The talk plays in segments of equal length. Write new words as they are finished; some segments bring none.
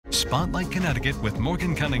Spotlight Connecticut with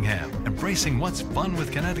Morgan Cunningham, embracing what's fun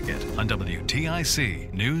with Connecticut on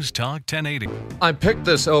WTIC News Talk 1080. I picked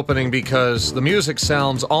this opening because the music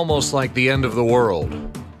sounds almost like the end of the world.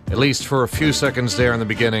 At least for a few seconds there in the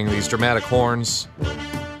beginning, these dramatic horns.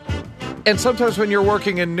 And sometimes when you're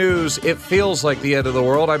working in news, it feels like the end of the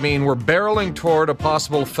world. I mean, we're barreling toward a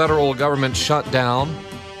possible federal government shutdown.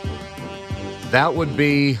 That would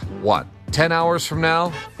be, 10 hours from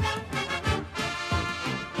now?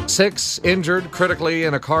 6 injured critically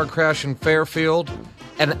in a car crash in Fairfield.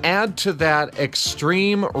 And add to that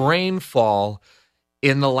extreme rainfall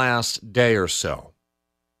in the last day or so.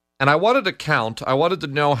 And I wanted to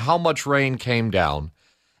know how much rain came down.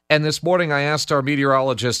 And this morning I asked our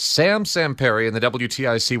meteorologist, Sam Samperi, in the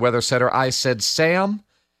WTIC Weather Center, I said, Sam,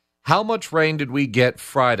 how much rain did we get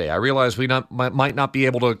Friday? I realize we might not be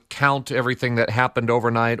able to count everything that happened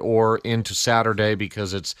overnight or into Saturday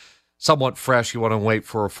because it's somewhat fresh. You want to wait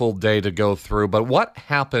for a full day to go through. But what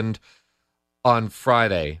happened on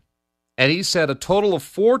Friday? And he said a total of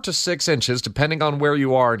 4 to 6 inches, depending on where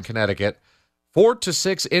you are in Connecticut. 4 to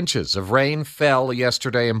 6 inches of rain fell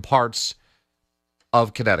yesterday in parts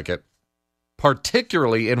of Connecticut,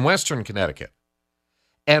 particularly in western Connecticut.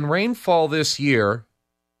 And rainfall this year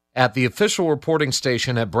at the official reporting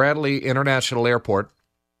station at Bradley International Airport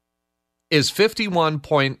is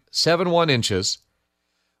 51.71 inches,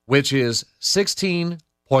 which is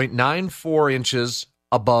 16.94 inches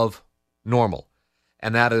above normal.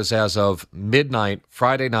 And that is as of midnight,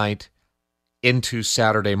 Friday night into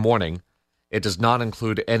Saturday morning. It does not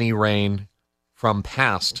include any rain from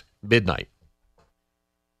past midnight.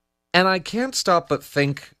 And I can't stop but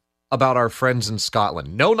think about our friends in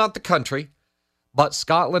Scotland. No, not the country, but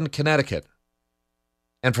Scotland, Connecticut.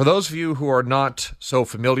 And for those of you who are not so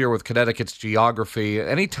familiar with Connecticut's geography,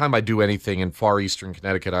 anytime I do anything in far eastern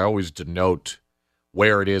Connecticut, I always denote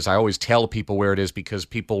where it is. I always tell people where it is because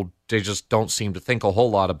they just don't seem to think a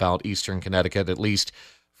whole lot about eastern Connecticut, at least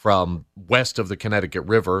from west of the Connecticut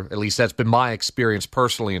River. At least that's been my experience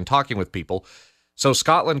personally in talking with people. So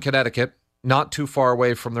Scotland, Connecticut, not too far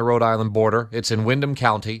away from the Rhode Island border. It's in Windham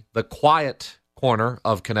County, the quiet corner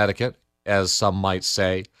of Connecticut, as some might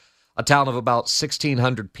say. A town of about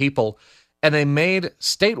 1,600 people. And they made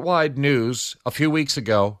statewide news a few weeks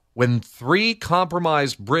ago when 3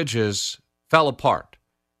 compromised bridges fell apart.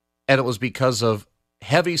 And it was because of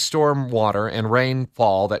heavy storm water and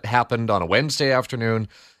rainfall that happened on a Wednesday afternoon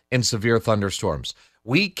in severe thunderstorms.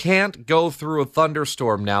 We can't go through a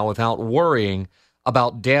thunderstorm now without worrying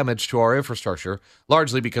about damage to our infrastructure,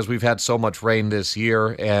 largely because we've had so much rain this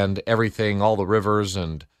year and everything, all the rivers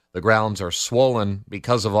and the grounds are swollen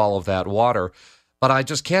because of all of that water. But I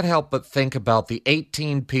just can't help but think about the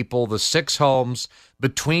 18 people, the 6 homes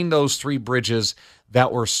between those 3 bridges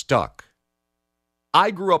that were stuck.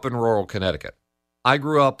 I grew up in rural Connecticut. I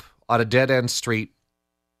grew up on a dead-end street,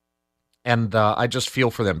 and I just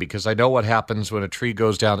feel for them because I know what happens when a tree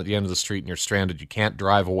goes down at the end of the street and you're stranded. You can't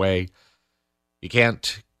drive away. You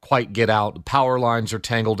can't quite get out. The power lines are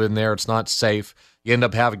tangled in there. It's not safe. You end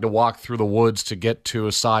up having to walk through the woods to get to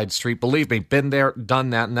a side street. Believe me, been there,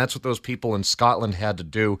 done that, and that's what those people in Scotland had to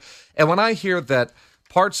do. And when I hear that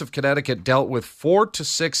parts of Connecticut dealt with 4 to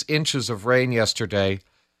 6 inches of rain yesterday,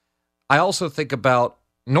 I also think about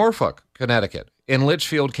Norfolk, Connecticut, in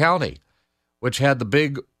Litchfield County, which had the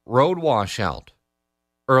big road washout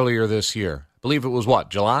earlier this year. I believe it was,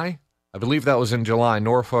 July? I believe that was in July.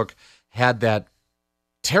 Norfolk had that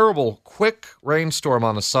terrible, quick rainstorm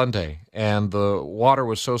on a Sunday, and the water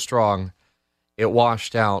was so strong, it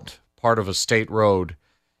washed out part of a state road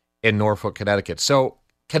in Norfolk, Connecticut. So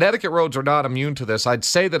Connecticut roads are not immune to this. I'd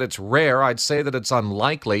say that it's rare. I'd say that it's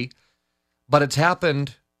unlikely, but it's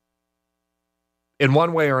happened in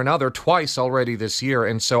one way or another twice already this year.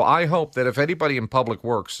 And so I hope that if anybody in Public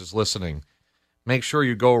Works is listening, make sure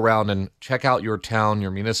you go around and check out your town,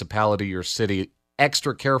 your municipality, your city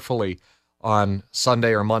extra carefully on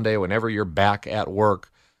Sunday or Monday whenever you're back at work.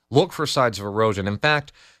 Look for signs of erosion. In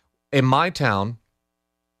fact, in my town,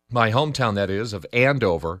 my hometown that is, of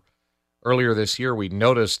Andover, earlier this year we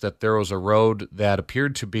noticed that there was a road that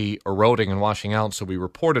appeared to be eroding and washing out, so we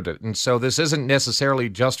reported it. And so this isn't necessarily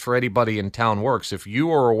just for anybody in town works. If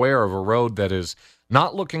you are aware of a road that is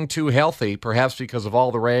not looking too healthy, perhaps because of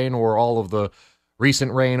all the rain or all of the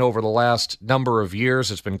recent rain over the last number of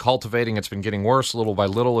years, it's been cultivating, it's been getting worse little by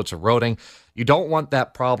little, it's eroding. You don't want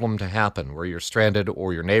that problem to happen where you're stranded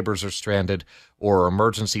or your neighbors are stranded or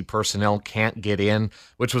emergency personnel can't get in,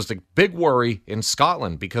 which was the big worry in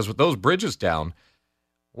Scotland because with those bridges down,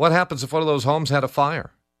 what happens if one of those homes had a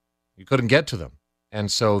fire? You couldn't get to them.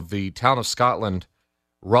 And so the town of Scotland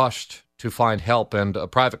rushed to find help, and a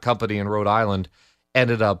private company in Rhode Island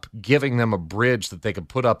ended up giving them a bridge that they could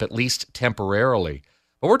put up at least temporarily.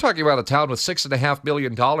 But we're talking about a town with $6.5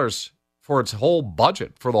 million for its whole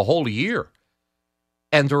budget for the whole year.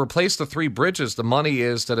 And to replace the 3 bridges, the money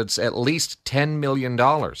is that it's at least $10 million.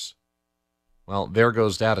 Well, there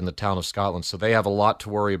goes that in the town of Scotland. So they have a lot to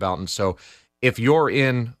worry about. And so if you're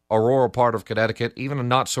in a rural part of Connecticut, even a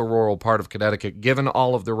not-so-rural part of Connecticut, given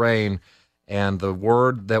all of the rain and the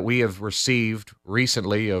word that we have received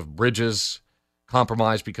recently of bridges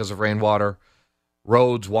compromised because of rainwater,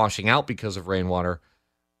 roads washing out because of rainwater,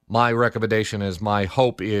 my recommendation is, my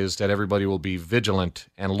hope is that everybody will be vigilant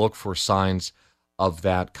and look for signs of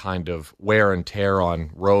that kind of wear and tear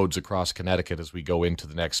on roads across Connecticut as we go into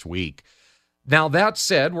the next week. Now, that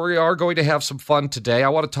said, we are going to have some fun today. I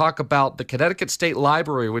want to talk about the Connecticut State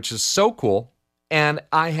Library, which is so cool. And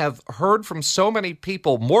I have heard from so many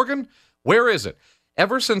people, Morgan, where is it?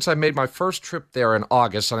 Ever since I made my first trip there in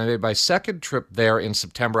August and I made my second trip there in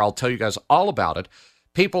September, I'll tell you guys all about it.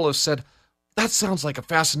 People have said, that sounds like a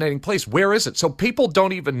fascinating place. Where is it? So people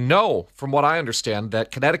don't even know, from what I understand,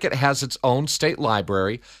 that Connecticut has its own state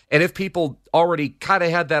library. And if people already kind of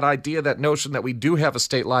had that idea, that notion that we do have a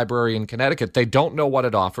state library in Connecticut, they don't know what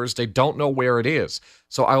it offers. They don't know where it is.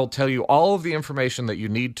 So I will tell you all of the information that you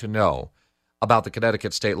need to know about the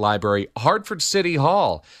Connecticut State Library. Hartford City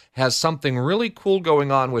Hall has something really cool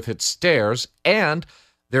going on with its stairs. And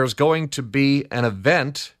there's going to be an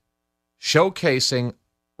event showcasing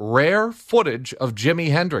rare footage of Jimi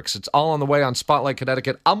Hendrix. It's all on the way on Spotlight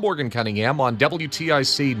Connecticut. I'm Morgan Cunningham on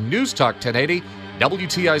WTIC News Talk 1080,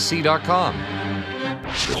 WTIC.com.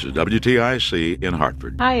 This is WTIC in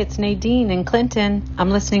Hartford. Hi, it's Nadine in Clinton. I'm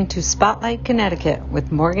listening to Spotlight Connecticut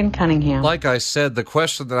with Morgan Cunningham. Like I said, the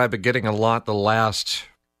question that I've been getting a lot the last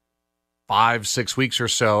 5-6 weeks or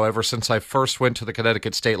so, ever since I first went to the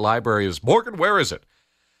Connecticut State Library, is, Morgan, where is it?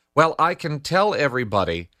 Well, I can tell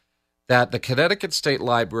everybody that the Connecticut State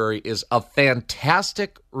Library is a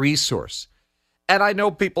fantastic resource. And I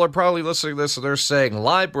know people are probably listening to this and they're saying,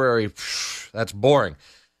 library, that's boring.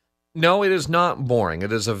 No, it is not boring.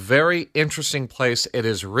 It is a very interesting place. It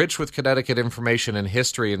is rich with Connecticut information and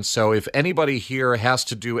history. And so if anybody here has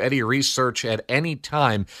to do any research at any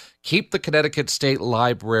time, keep the Connecticut State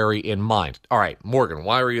Library in mind. All right, Morgan,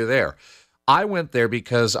 why were you there? I went there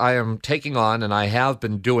because I am taking on, and I have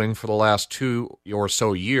been doing for the last 2 or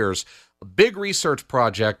so years, a big research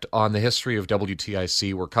project on the history of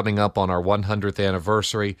WTIC. We're coming up on our 100th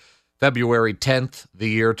anniversary, February 10th, the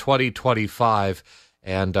year 2025.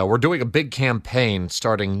 And we're doing a big campaign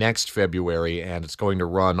starting next February, and it's going to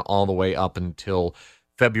run all the way up until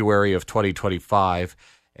February of 2025.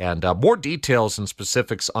 And more details and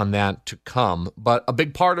specifics on that to come. But a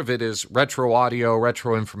big part of it is retro audio,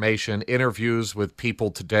 retro information, interviews with people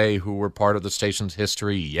today who were part of the station's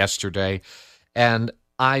history yesterday. And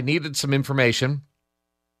I needed some information,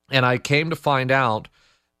 and I came to find out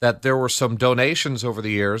that there were some donations over the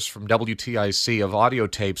years from WTIC of audio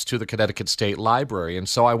tapes to the Connecticut State Library. And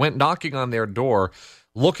so I went knocking on their door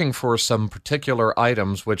looking for some particular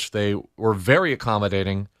items, which they were very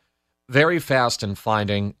accommodating, very fast in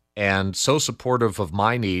finding, and so supportive of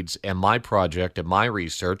my needs and my project and my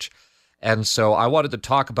research. And so I wanted to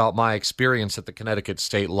talk about my experience at the Connecticut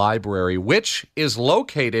State Library, which is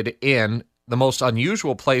located in the most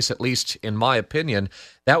unusual place, at least in my opinion.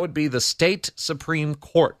 That would be the State Supreme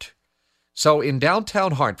Court. So in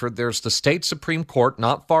downtown Hartford, there's the State Supreme Court,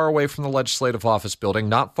 not far away from the Legislative Office Building,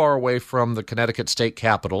 not far away from the Connecticut State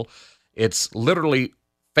Capitol. It's literally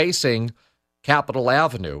facing Capitol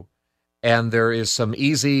Avenue. And there is some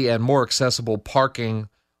easy and more accessible parking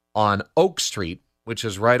on Oak Street, which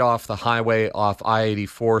is right off the highway off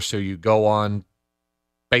I-84. So you go on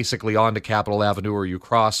basically onto Capitol Avenue, or you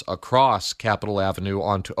cross across Capitol Avenue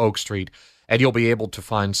onto Oak Street, and you'll be able to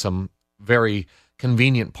find some very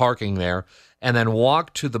convenient parking there, and then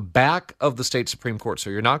walk to the back of the State Supreme Court.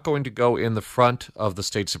 So you're not going to go in the front of the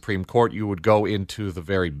State Supreme Court. You would go into the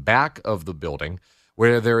very back of the building,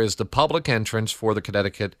 where there is the public entrance for the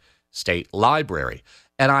Connecticut State Library.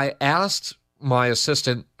 And I asked my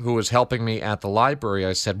assistant who was helping me at the library,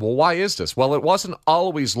 I said, well, why is this? Well, it wasn't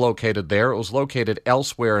always located there. It was located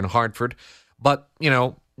elsewhere in Hartford. But, you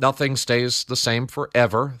know, nothing stays the same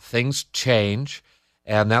forever. Things change.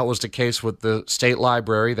 And that was the case with the state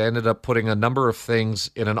library. They ended up putting a number of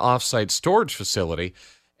things in an off-site storage facility,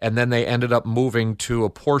 and then they ended up moving to a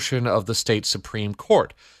portion of the State Supreme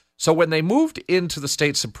Court. So when they moved into the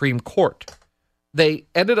State Supreme Court, they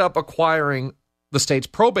ended up acquiring the state's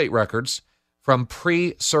probate records from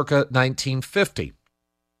pre-circa 1950.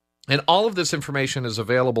 And all of this information is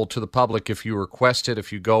available to the public if you request it.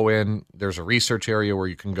 If you go in, there's a research area where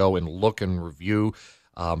you can go and look and review,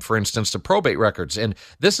 for instance, the probate records. And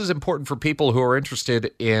this is important for people who are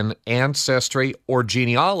interested in ancestry or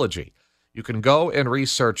genealogy. You can go and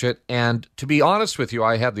research it. And to be honest with you,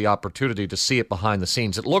 I had the opportunity to see it behind the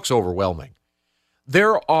scenes. It looks overwhelming.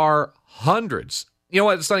 There are hundreds. You know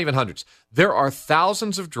what? It's not even hundreds. There are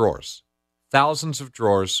thousands of drawers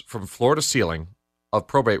from floor to ceiling of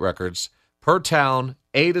probate records per town,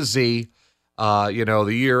 A to Z, the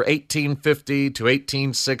year 1850 to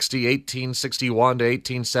 1860, 1861 to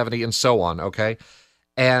 1870, and so on, okay?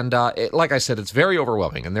 And like I said, it's very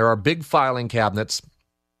overwhelming, and there are big filing cabinets,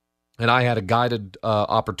 and I had a guided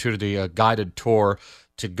a guided tour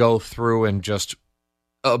to go through and just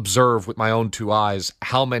observe with my own two eyes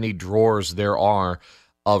how many drawers there are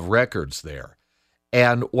of records there.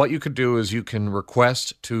 And what you could do is you can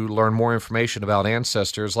request to learn more information about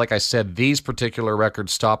ancestors. Like I said, these particular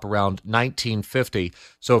records stop around 1950.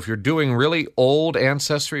 So if you're doing really old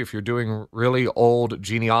ancestry, if you're doing really old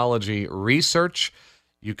genealogy research,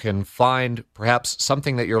 you can find perhaps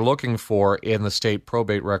something that you're looking for in the state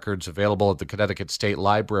probate records available at the Connecticut State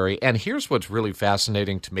Library. And here's what's really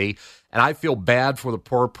fascinating to me, and I feel bad for the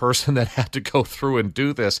poor person that had to go through and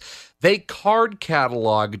do this. They card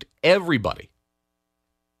cataloged everybody.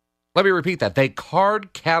 Let me repeat that. They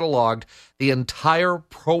card cataloged the entire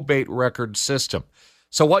probate record system.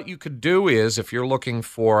 So what you could do is, if you're looking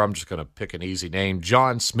for, I'm just going to pick an easy name,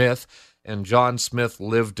 John Smith, and John Smith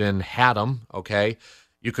lived in Haddam, okay?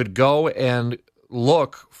 You could go and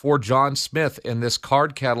look for John Smith in this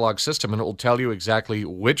card catalog system, and it will tell you exactly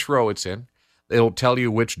which row it's in. It'll tell you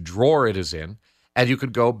which drawer it is in. And you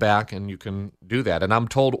could go back and you can do that. And I'm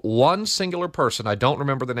told one singular person, I don't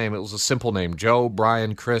remember the name, it was a simple name, Joe,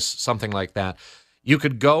 Brian, Chris, something like that. You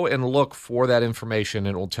could go and look for that information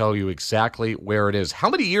and it will tell you exactly where it is. How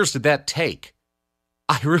many years did that take?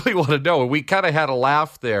 I really want to know. We kind of had a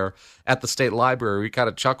laugh there at the state library. We kind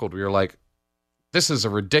of chuckled. We were like, this is a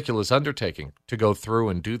ridiculous undertaking to go through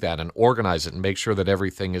and do that and organize it and make sure that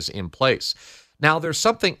everything is in place. Now, there's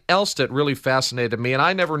something else that really fascinated me, and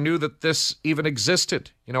I never knew that this even existed.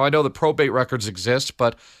 You know, I know the probate records exist,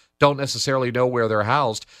 but don't necessarily know where they're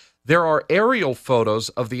housed. There are aerial photos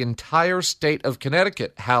of the entire state of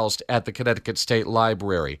Connecticut housed at the Connecticut State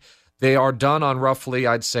Library. They are done on roughly,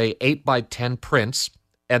 I'd say, 8 by 10 prints,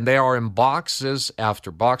 and they are in boxes after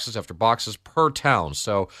boxes after boxes per town.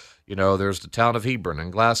 So, you know, there's the town of Hebron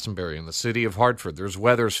and Glastonbury and the city of Hartford. There's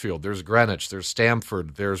Wethersfield, there's Greenwich, there's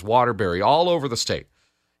Stamford, there's Waterbury, all over the state.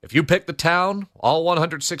 If you pick the town, all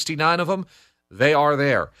 169 of them, they are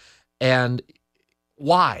there. And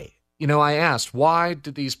why? You know, I asked, why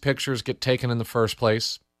did these pictures get taken in the first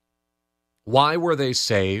place? Why were they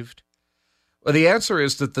saved? Well, the answer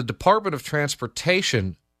is that the Department of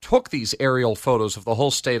Transportation took these aerial photos of the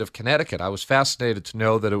whole state of Connecticut. I was fascinated to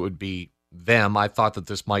know that it would be them. I thought that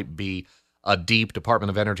this might be a deep Department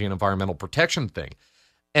of Energy and Environmental Protection thing.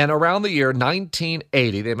 And around the year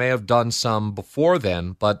 1980, they may have done some before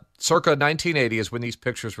then, but circa 1980 is when these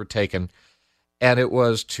pictures were taken. And it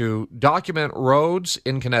was to document roads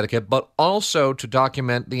in Connecticut, but also to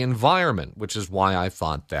document the environment, which is why I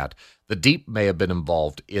thought that the deep may have been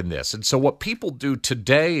involved in this. And so what people do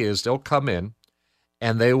today is they'll come in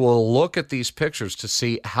and they will look at these pictures to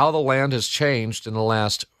see how the land has changed in the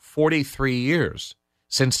last 43 years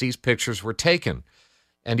since these pictures were taken.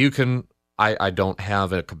 And you can, I don't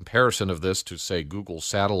have a comparison of this to, say, Google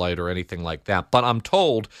Satellite or anything like that, but I'm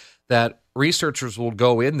told that researchers will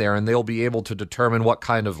go in there and they'll be able to determine what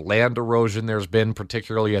kind of land erosion there's been,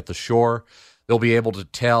 particularly at the shore. They'll be able to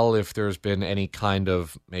tell if there's been any kind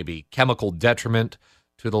of maybe chemical detriment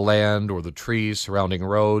to the land or the trees surrounding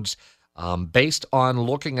roads, based on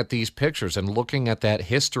looking at these pictures and looking at that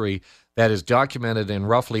history that is documented in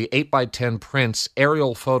roughly 8 by 10 prints,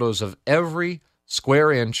 aerial photos of every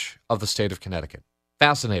square inch of the state of Connecticut.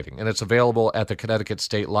 Fascinating, and it's available at the Connecticut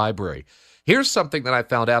State Library. Here's something that I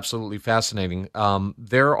found absolutely fascinating.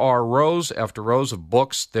 There are rows after rows of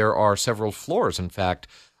books. There are several floors, in fact,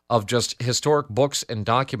 of just historic books and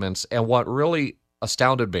documents, and what really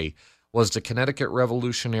astounded me was the Connecticut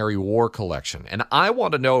Revolutionary War collection. And I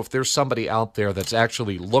want to know if there's somebody out there that's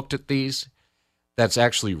actually looked at these, that's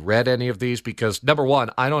actually read any of these, because, number one,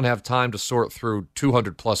 I don't have time to sort through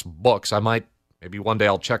 200-plus books. I might, maybe one day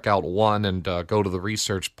I'll check out one and go to the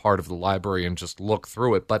research part of the library and just look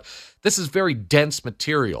through it. But this is very dense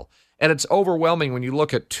material, and it's overwhelming when you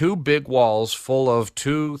look at two big walls full of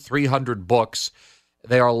 200-300 books.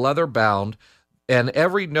 They are leather-bound, and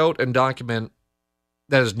every note and document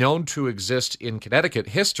that is known to exist in Connecticut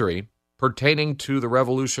history, pertaining to the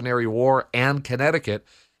Revolutionary War and Connecticut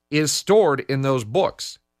is stored in those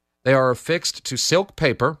books. They are affixed to silk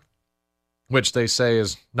paper, which they say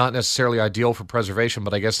is not necessarily ideal for preservation,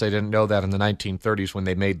 but I guess they didn't know that in the 1930s when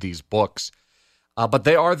they made these books. But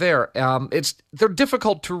they are there. They're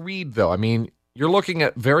difficult to read, though. I mean, you're looking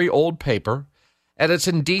at very old paper, and it's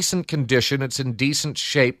in decent condition. It's in decent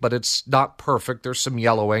shape, but it's not perfect. There's some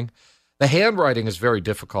yellowing. The handwriting is very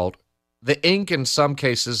difficult. The ink, in some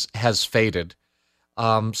cases, has faded.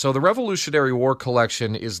 So the Revolutionary War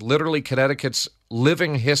collection is literally Connecticut's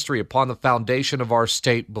living history upon the foundation of our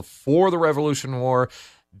state before the Revolutionary War,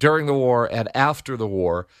 during the war, and after the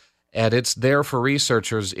war. And it's there for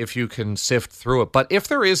researchers if you can sift through it. But if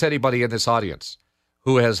there is anybody in this audience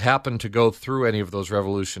who has happened to go through any of those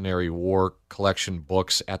Revolutionary War collection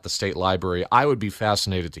books at the State Library, I would be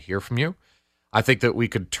fascinated to hear from you. I think that we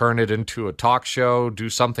could turn it into a talk show, do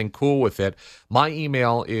something cool with it. My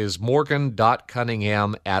email is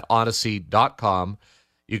morgan.cunningham@odyssey.com.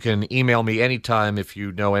 You can email me anytime if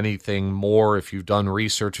you know anything more, if you've done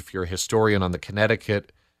research, if you're a historian on the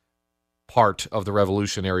Connecticut part of the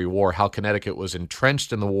Revolutionary War, how Connecticut was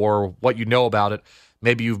entrenched in the war, what you know about it.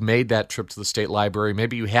 Maybe you've made that trip to the State Library.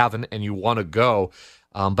 Maybe you haven't and you want to go.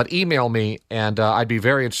 But email me, and I'd be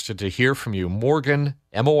very interested to hear from you. Morgan,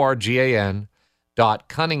 MORGAN,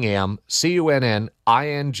 .Cunningham, CUNNINGHAM,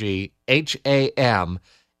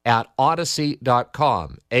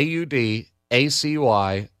 @odyssey.com,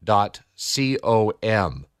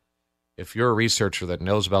 AUDACY.com. If you're a researcher that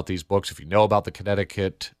knows about these books, if you know about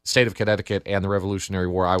the state of Connecticut and the Revolutionary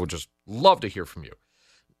War, I would just love to hear from you.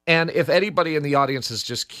 And if anybody in the audience is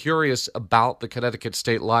just curious about the Connecticut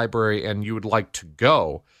State Library and you would like to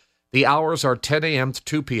go, the hours are 10 a.m. to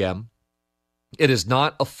 2 p.m. It is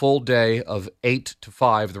not a full day of 8 to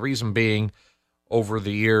 5. The reason being, over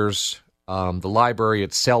the years, the library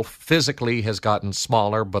itself physically has gotten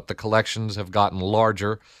smaller, but the collections have gotten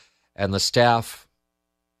larger, and the staff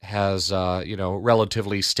has,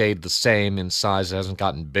 relatively stayed the same in size. It hasn't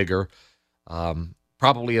gotten bigger.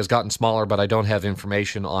 Probably has gotten smaller, but I don't have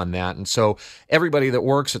information on that. And so everybody that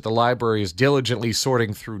works at the library is diligently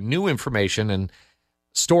sorting through new information and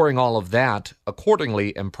storing all of that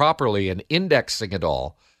accordingly and properly and indexing it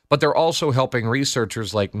all. But they're also helping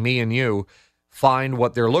researchers like me and you find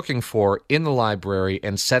what they're looking for in the library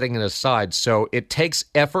and setting it aside. So it takes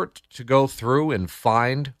effort to go through and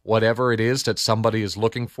find whatever it is that somebody is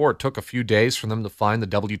looking for. It took a few days for them to find the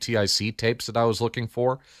WTIC tapes that I was looking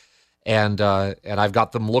for, and I've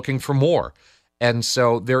got them looking for more. And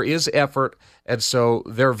so there is effort, and so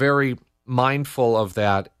they're very mindful of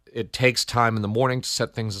that. It takes time in the morning to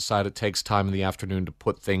set things aside. It takes time in the afternoon to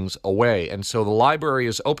put things away. And so the library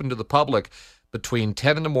is open to the public between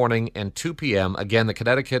 10 in the morning and 2 p.m. Again, the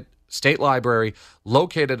Connecticut State Library,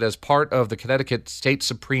 located as part of the Connecticut State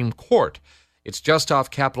Supreme Court. It's just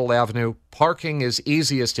off Capitol Avenue. Parking is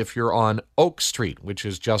easiest if you're on Oak Street, which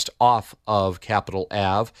is just off of Capitol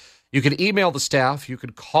Ave. You can email the staff. You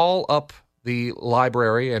could call up the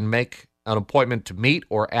library and make an appointment to meet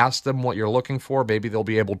or ask them what you're looking for. Maybe they'll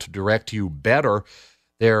be able to direct you better.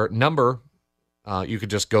 Their number, you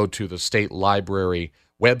could just go to the State Library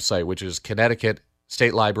website, which is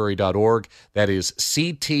ConnecticutStateLibrary.org. That is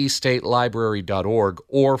ctstatelibrary.org.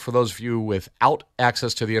 Or for those of you without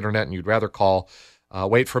access to the internet and you'd rather call,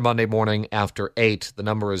 wait for Monday morning after 8. The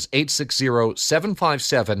number is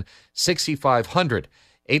 860-757-6500.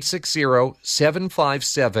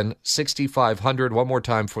 860-757-6500. One more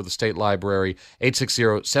time for the State Library,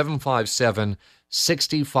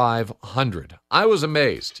 860-757-6500. I was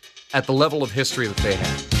amazed at the level of history that they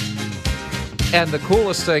had. And the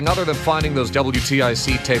coolest thing, other than finding those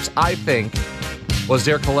WTIC tapes, I think, was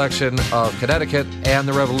their collection of Connecticut and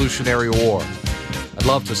the Revolutionary War. I'd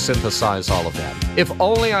love to synthesize all of that. If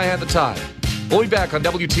only I had the time. We'll be back on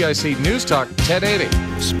WTIC News Talk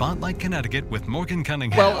 1080. Spotlight Connecticut with Morgan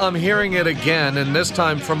Cunningham. Well, I'm hearing it again, and this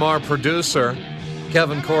time from our producer,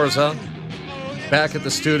 Kevin Corza, back at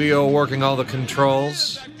the studio working all the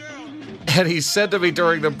controls. And he said to me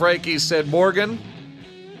during the break, he said, Morgan,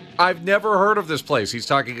 I've never heard of this place. He's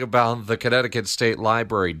talking about the Connecticut State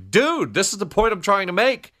Library. Dude, this is the point I'm trying to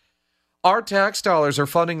make. Our tax dollars are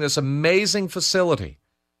funding this amazing facility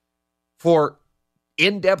for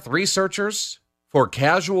in-depth researchers, for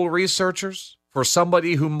casual researchers, for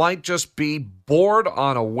somebody who might just be bored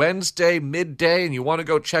on a Wednesday midday and you want to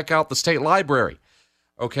go check out the State Library.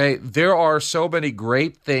 Okay, there are so many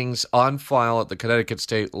great things on file at the Connecticut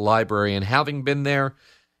State Library, and having been there,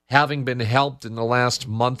 having been helped in the last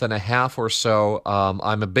month and a half or so,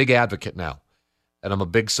 I'm a big advocate now, and I'm a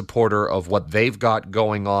big supporter of what they've got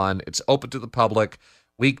going on. It's open to the public.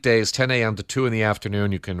 weekdays, 10 a.m. to 2 in the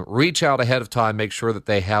afternoon. You can reach out ahead of time, make sure that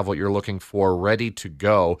they have what you're looking for ready to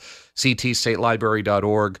go.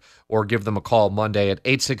 ctstatelibrary.org, or give them a call Monday at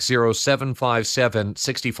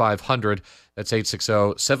 860-757-6500. That's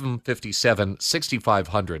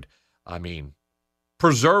 860-757-6500. I mean,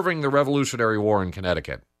 preserving the Revolutionary War in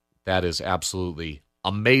Connecticut. That is absolutely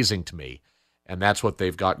amazing to me. And that's what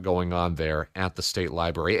they've got going on there at the State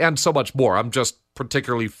Library, and so much more. I'm just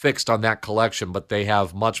particularly fixed on that collection, but they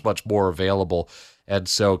have much, much more available. And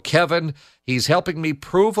so Kevin, he's helping me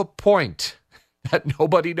prove a point that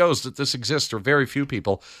nobody knows that this exists, or very few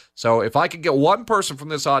people. So if I could get one person from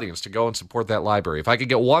this audience to go and support that library, if I could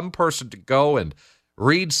get one person to go and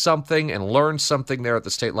read something and learn something there at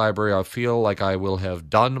the State Library, I feel like I will have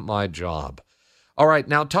done my job. All right,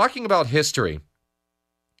 now talking about history,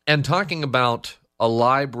 and talking about a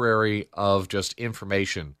library of just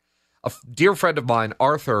information, a dear friend of mine,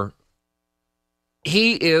 Arthur,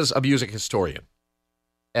 he is a music historian.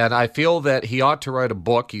 And I feel that he ought to write a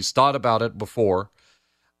book. He's thought about it before.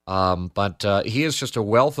 But he is just a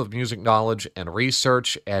wealth of music knowledge and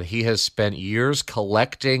research, and he has spent years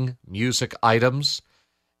collecting music items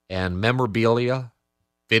and memorabilia,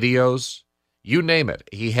 videos, you name it,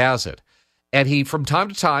 he has it. And he, from time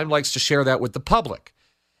to time, likes to share that with the public.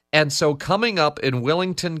 And so coming up in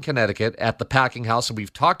Willington, Connecticut at the Packing House, and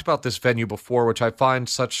we've talked about this venue before, which I find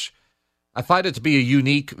it to be a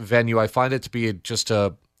unique venue. I find it to be just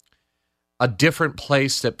a different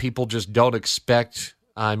place that people just don't expect.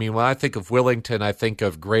 I mean, when I think of Willington, I think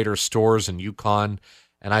of greater stores in Yukon,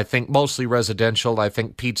 and I think mostly residential. I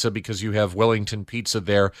think pizza because you have Willington Pizza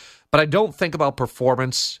there. But I don't think about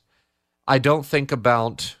performance. I don't think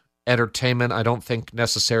about entertainment. I don't think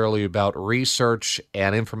necessarily about research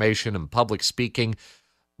and information and public speaking.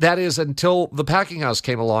 That is until the Packing House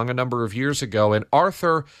came along a number of years ago, and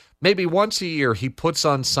Arthur, maybe once a year, he puts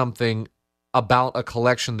on something about a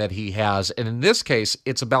collection that he has, and in this case,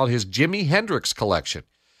 it's about his Jimi Hendrix collection.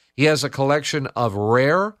 He has a collection of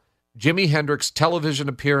rare Jimi Hendrix television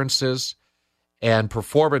appearances and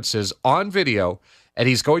performances on video, and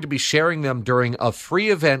he's going to be sharing them during a free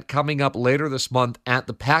event coming up later this month at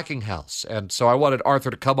the Packing House. And so I wanted Arthur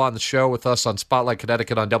to come on the show with us on Spotlight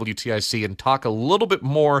Connecticut on WTIC and talk a little bit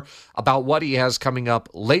more about what he has coming up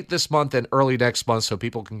late this month and early next month so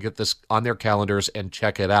people can get this on their calendars and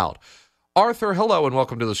check it out. Arthur, hello and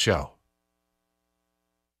welcome to the show.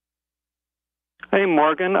 Hey,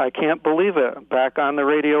 Morgan, I can't believe it. Back on the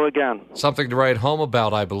radio again. Something to write home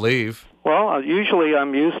about, I believe. Well, usually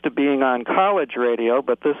I'm used to being on college radio,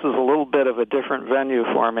 but this is a little bit of a different venue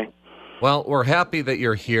for me. Well, we're happy that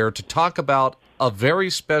you're here to talk about a very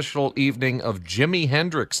special evening of Jimi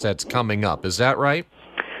Hendrix that's coming up. Is that right?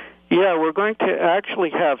 Yeah, we're going to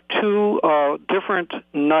actually have two different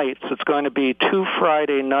nights. It's going to be two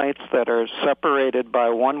Friday nights that are separated by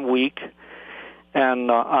 1 week,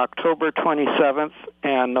 and October 27th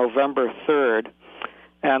and November 3rd.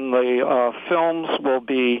 And the films will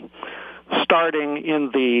be starting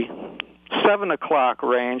in the 7 o'clock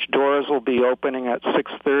range. Doors will be opening at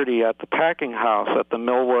 6:30 at the Packing House at the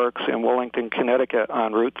Millworks in Willington, Connecticut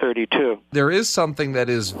on Route 32. There is something that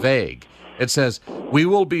is vague. It says, we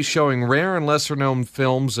will be showing rare and lesser-known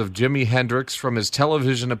films of Jimi Hendrix from his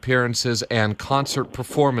television appearances and concert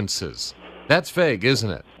performances. That's vague, isn't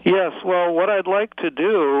it? Yes, well, what I'd like to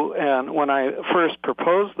do, and when I first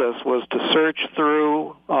proposed this, was to search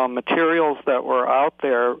through materials that were out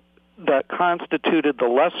there that constituted the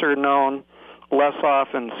lesser-known, less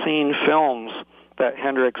often seen films that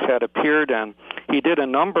Hendrix had appeared in. He did a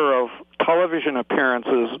number of television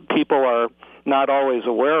appearances people are not always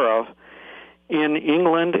aware of in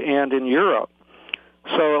England and in Europe.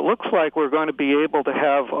 So it looks like we're going to be able to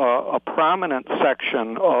have a prominent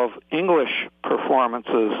section of English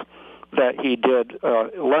performances that he did,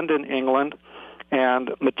 London, England,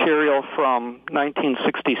 and material from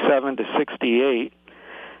 1967 to 68.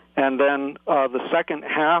 And then the second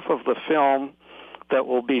half of the film that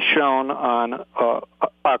will be shown on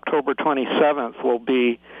October 27th will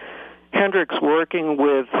be Hendrix working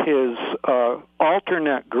with his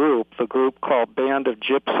alternate group, the group called Band of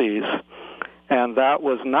Gypsies. And that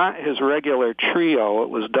was not his regular trio. It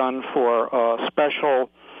was done for a special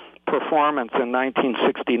performance in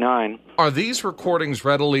 1969. Are these recordings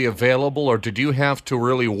readily available, or did you have to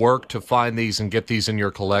really work to find these and get these in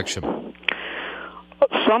your collection?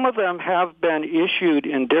 Some of them have been issued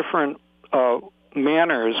in different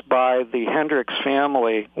manners by the Hendrix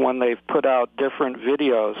family when they've put out different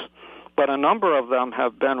videos, but a number of them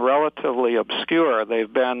have been relatively obscure.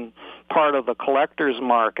 They've been part of the collector's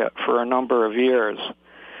market for a number of years.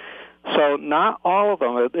 So not all of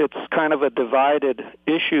them, it's kind of a divided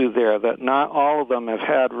issue there, that not all of them have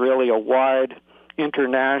had really a wide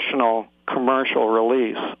international commercial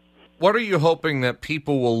release. What are you hoping that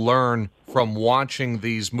people will learn from watching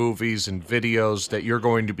these movies and videos that you're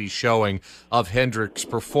going to be showing of Hendrix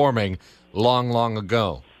performing long, long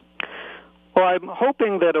ago? Well, I'm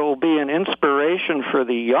hoping that it will be an inspiration for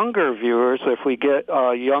the younger viewers if we get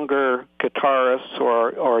younger guitarists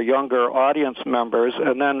or younger audience members,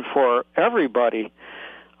 and then for everybody.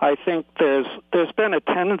 I think there's been a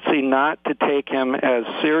tendency not to take him as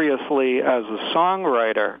seriously as a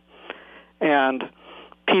songwriter, and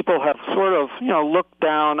people have sort of looked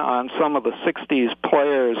down on some of the '60s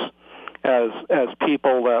players as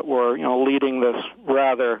people that were leading this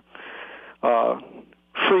rather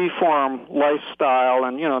free-form lifestyle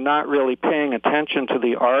and, not really paying attention to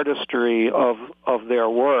the artistry of their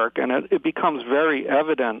work. And it becomes very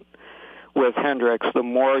evident with Hendrix, the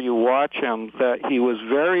more you watch him, that he was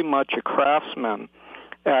very much a craftsman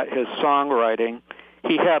at his songwriting.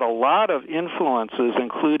 He had a lot of influences,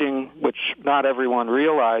 including, which not everyone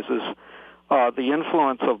realizes, the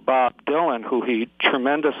influence of Bob Dylan, who he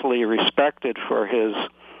tremendously respected for his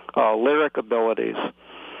lyric abilities.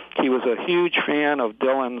 He was a huge fan of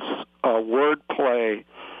Dylan's wordplay,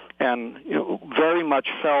 and very much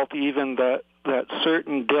felt even that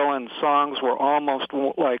certain Dylan songs were almost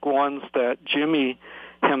like ones that Jimi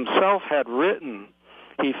himself had written.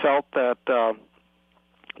 He felt that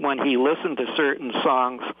when he listened to certain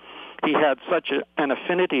songs, he had such an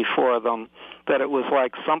affinity for them that it was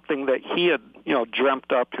like something that he had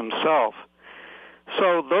dreamt up himself.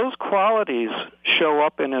 So those qualities show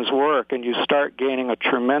up in his work, and you start gaining a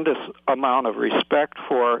tremendous amount of respect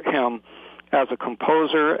for him as a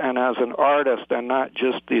composer and as an artist, and not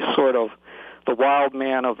just the sort of the wild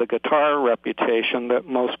man of the guitar reputation that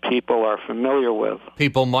most people are familiar with.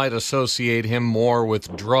 People might associate him more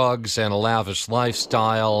with drugs and a lavish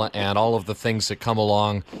lifestyle and all of the things that come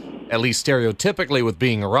along, at least stereotypically, with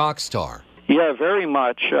being a rock star. Yeah, very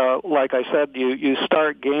much. Like I said, you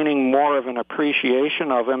start gaining more of an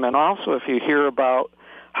appreciation of him, and also if you hear about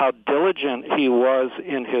how diligent he was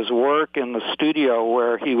in his work in the studio,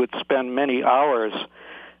 where he would spend many hours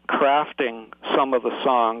crafting some of the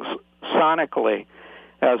songs sonically,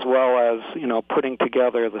 as well as putting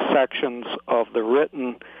together the sections of the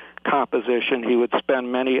written composition. He would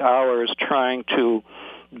spend many hours trying to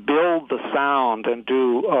build the sound and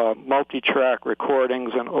do multi-track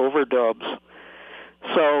recordings and overdubs.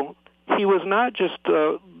 So he was not just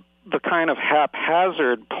the kind of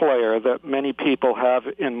haphazard player that many people have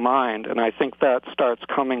in mind, and I think that starts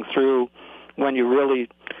coming through when you really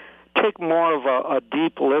take more of a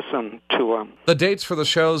deep listen to him. The dates for the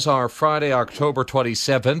shows are Friday, October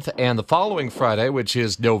 27th, and the following Friday, which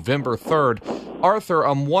is November 3rd. Arthur,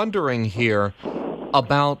 I'm wondering here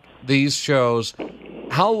about these shows.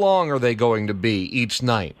 How long are they going to be each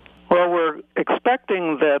night? Well, we're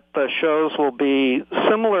expecting that the shows will be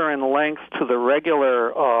similar in length to the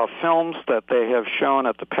regular films that they have shown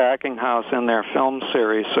at the Packing House in their film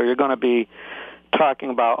series. So you're going to be talking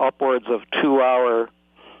about upwards of 2-hour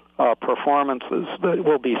performances that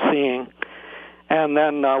we'll be seeing. And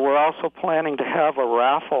then we're also planning to have a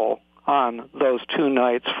raffle on those 2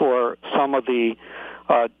 nights for some of the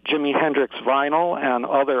Jimi Hendrix vinyl and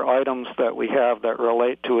other items that we have that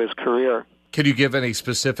relate to his career. Could you give any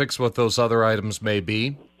specifics what those other items may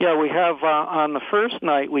be? Yeah, we have on the first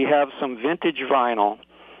night we have some vintage vinyl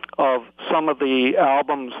of some of the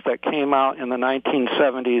albums that came out in the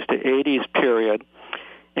 1970s to 80s period,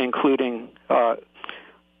 including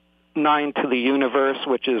 9 to the Universe,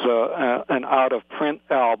 which is an out-of-print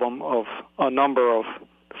album of a number of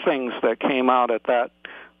things that came out at that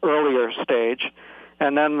earlier stage.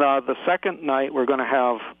 And then the second night, we're going to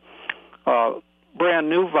have brand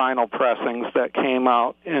new vinyl pressings that came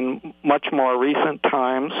out in much more recent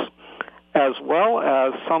times, as well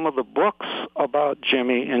as some of the books about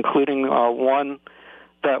Jimi, including one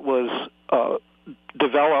that was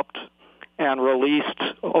developed and released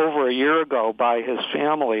over a year ago by his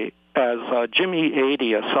family as Jimi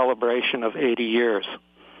 80, a celebration of 80 years.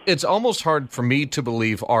 It's almost hard for me to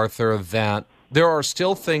believe, Arthur, that there are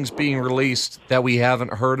still things being released that we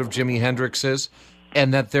haven't heard of Jimi Hendrix's,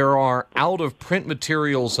 and that there are out-of-print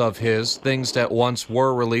materials of his, things that once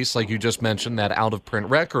were released, like you just mentioned, that out-of-print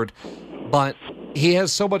record, but he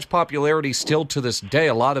has so much popularity still to this day,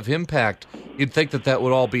 a lot of impact. You'd think that that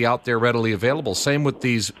would all be out there readily available. Same with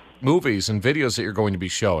these movies and videos that you're going to be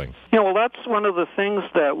showing. Yeah, well, that's one of the things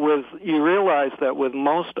that you realize that with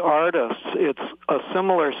most artists, it's a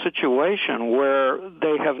similar situation where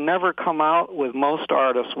they have never come out with most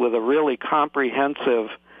artists with a really comprehensive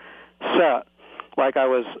set. Like I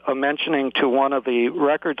was mentioning to one of the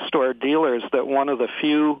record store dealers that one of the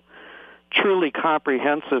few truly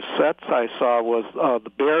comprehensive sets I saw was the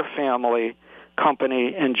Bear Family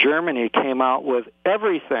Company in Germany came out with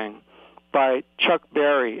everything by Chuck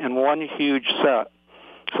Berry in one huge set.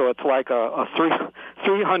 So it's like a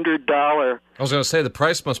 $300. I was going to say, the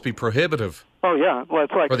price must be prohibitive. Oh, yeah. Well,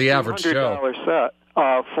 it's like for the average Joe. $300 set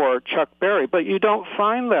for Chuck Berry. But you don't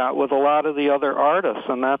find that with a lot of the other artists,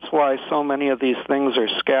 and that's why so many of these things are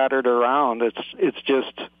scattered around. It's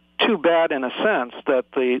just too bad in a sense that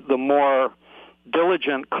the more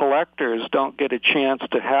diligent collectors don't get a chance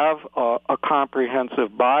to have a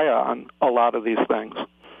comprehensive buy on a lot of these things.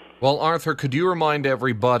 Well, Arthur, could you remind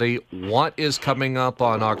everybody what is coming up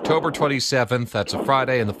on October 27th, that's a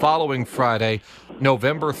Friday, and the following Friday,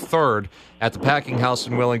 November 3rd, at the Packing House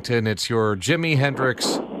in Wellington? It's your Jimi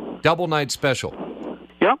Hendrix double night special.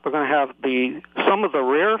 Yep, we're going to have some of the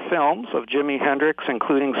rare films of Jimi Hendrix,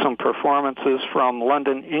 including some performances from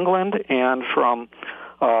London, England, and from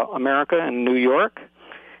America and New York.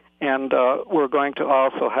 And we're going to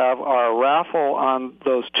also have our raffle on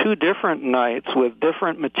those two different nights with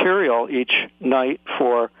different material each night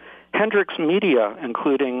for Hendrix Media,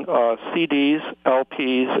 including CDs,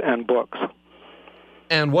 LPs, and books.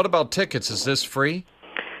 And what about tickets? Is this free?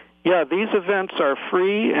 Yeah, these events are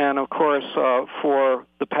free, and of course, for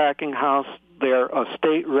the Packing House, they're a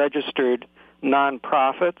state-registered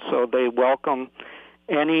nonprofit, so they welcome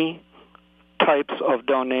any types of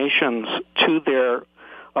donations to their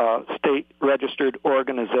state-registered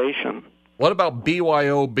organization. What about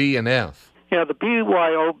BYOB and F? Yeah, the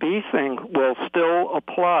BYOB thing will still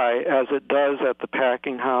apply as it does at the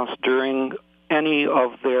Packing House during any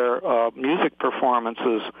of their music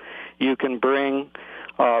performances. You can bring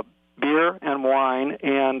beer and wine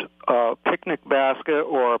and a picnic basket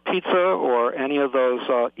or pizza or any of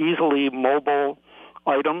those easily mobile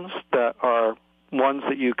items that are ones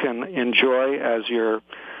that you can enjoy as your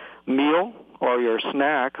meal or your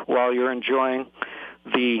snack while you're enjoying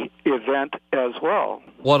the event as well.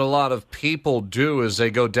 What a lot of people do is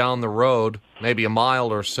they go down the road, maybe a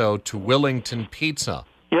mile or so, to Wellington Pizza.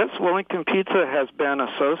 Yes, Wellington Pizza has been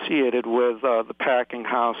associated with the Packing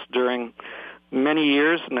House during many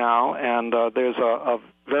years now, and there's a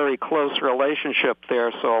very close relationship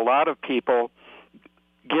there, so a lot of people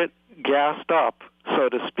get gassed up, so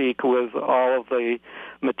to speak, with all of the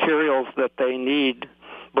materials that they need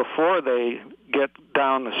before they get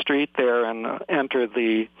down the street there and enter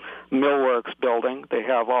the Millworks building. They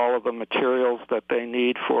have all of the materials that they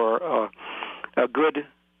need for a good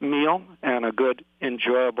meal and a good,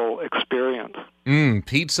 enjoyable experience.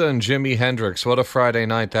 Pizza and Jimi Hendrix. What a Friday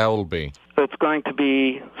night that will be. It's going to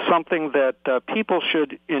be something that people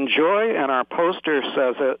should enjoy, and our poster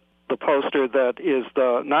says it. The poster that is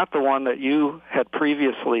not the one that you had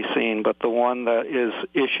previously seen, but the one that is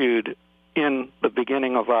issued in the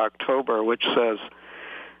beginning of October, which says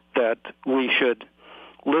that we should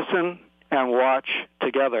listen and watch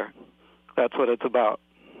together. That's what it's about.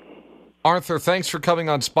 Arthur, thanks for coming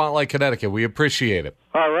on Spotlight Connecticut. We appreciate it.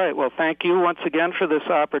 All right. Well, thank you once again for this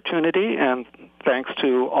opportunity, and thanks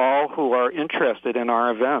to all who are interested in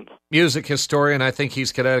our events. Music historian, I think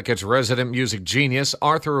he's Connecticut's resident music genius,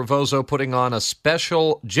 Arthur Rovozzo, putting on a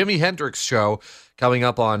special Jimi Hendrix show coming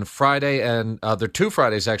up on Friday, and there are 2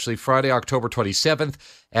 Fridays, actually, Friday, October 27th,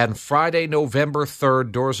 and Friday, November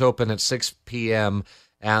 3rd. Doors open at 6 p.m.,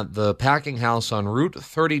 at the Packing House on Route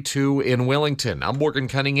 32 in Wellington. I'm Morgan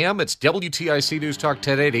Cunningham. It's WTIC News Talk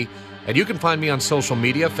 1080, and you can find me on social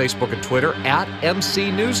media, Facebook and Twitter, at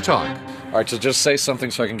MC News Talk. All right, so just say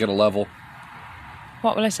something so I can get a level.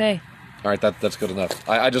 What will I say? All right, that's good enough.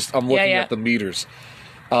 I'm looking at the meters.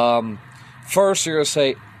 First, you're going to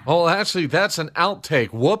say, oh, actually, that's an outtake.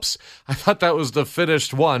 Whoops. I thought that was the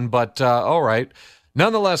finished one, but all right.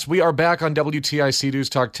 Nonetheless, we are back on WTIC News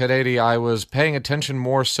Talk 1080. I was paying attention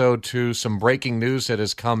more so to some breaking news that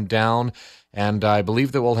has come down, and I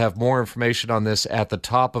believe that we'll have more information on this at the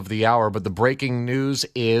top of the hour. But the breaking news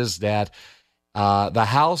is that the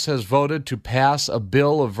House has voted to pass a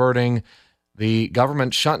bill averting the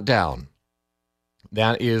government shutdown.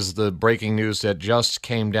 That is the breaking news that just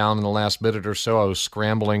came down in the last minute or so. I was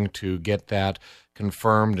scrambling to get that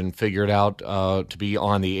confirmed and figured out to be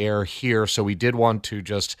on the air here. So we did want to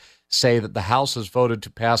just say that the House has voted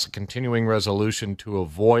to pass a continuing resolution to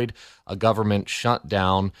avoid a government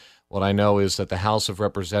shutdown. What I know is that the House of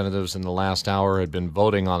Representatives in the last hour had been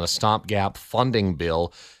voting on a stopgap funding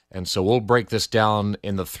bill. And so we'll break this down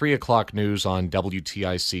in the 3 o'clock news on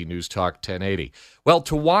WTIC News Talk 1080. Well,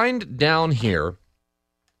 to wind down here,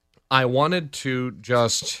 I wanted to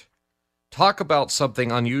just talk about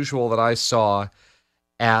something unusual that I saw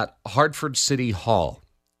at Hartford City Hall.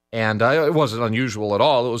 And it wasn't unusual at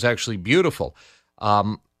all. It was actually beautiful.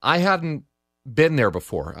 I hadn't been there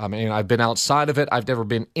before. I mean, I've been outside of it. I've never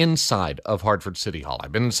been inside of Hartford City Hall.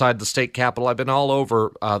 I've been inside the state capitol. I've been all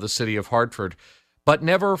over the city of Hartford. But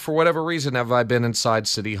never, for whatever reason, have I been inside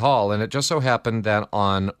City Hall. And it just so happened that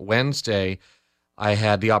on Wednesday, I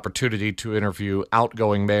had the opportunity to interview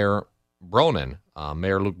outgoing Mayor Bronin,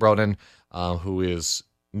 Mayor Luke Bronin, who is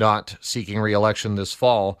not seeking re-election this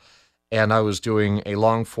fall. And I was doing a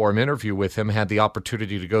long-form interview with him, had the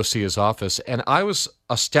opportunity to go see his office, and I was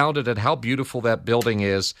astounded at how beautiful that building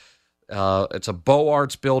is. It's a Beaux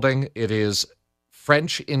Arts building. It is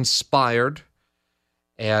French-inspired,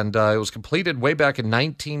 and it was completed way back in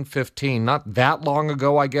 1915. Not that long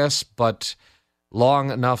ago, I guess, but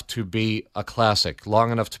long enough to be a classic,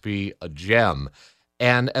 long enough to be a gem.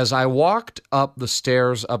 And as I walked up the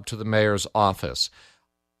stairs up to the mayor's office,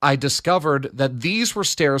 I discovered that these were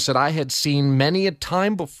stairs that I had seen many a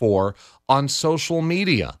time before on social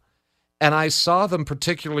media. And I saw them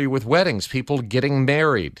particularly with weddings, people getting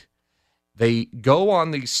married. They go on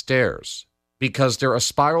these stairs because they're a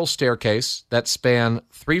spiral staircase that span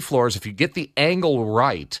 3 floors. If you get the angle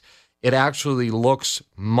right, it actually looks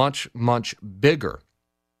much, much bigger.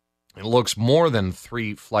 It looks more than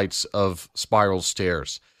 3 flights of spiral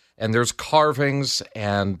stairs. And there's carvings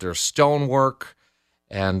and there's stonework.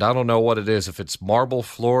 And I don't know what it is, if it's marble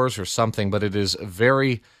floors or something, but it is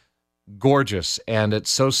very gorgeous, and it's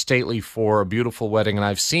so stately for a beautiful wedding. And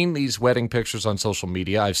I've seen these wedding pictures on social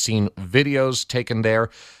media. I've seen videos taken there.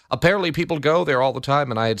 Apparently people go there all the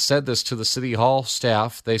time, and I had said this to the City Hall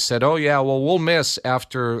staff. They said, oh, yeah, well, we'll miss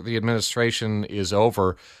after the administration is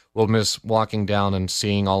over. We'll miss walking down and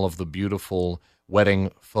seeing all of the beautiful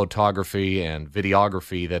wedding photography and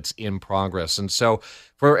videography that's in progress. And so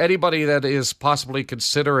for anybody that is possibly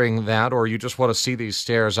considering that, or you just want to see these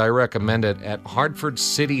stairs, I recommend it at Hartford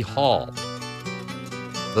City Hall.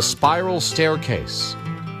 The spiral staircase,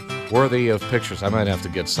 worthy of pictures. I might have to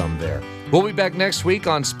get some there. We'll be back next week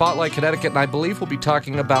on Spotlight Connecticut, and I believe we'll be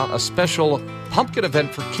talking about a special pumpkin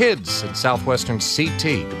event for kids in southwestern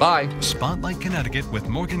CT. Goodbye. Spotlight Connecticut with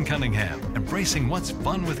Morgan Cunningham, embracing what's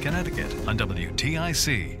fun with Connecticut on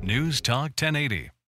WTIC News Talk 1080.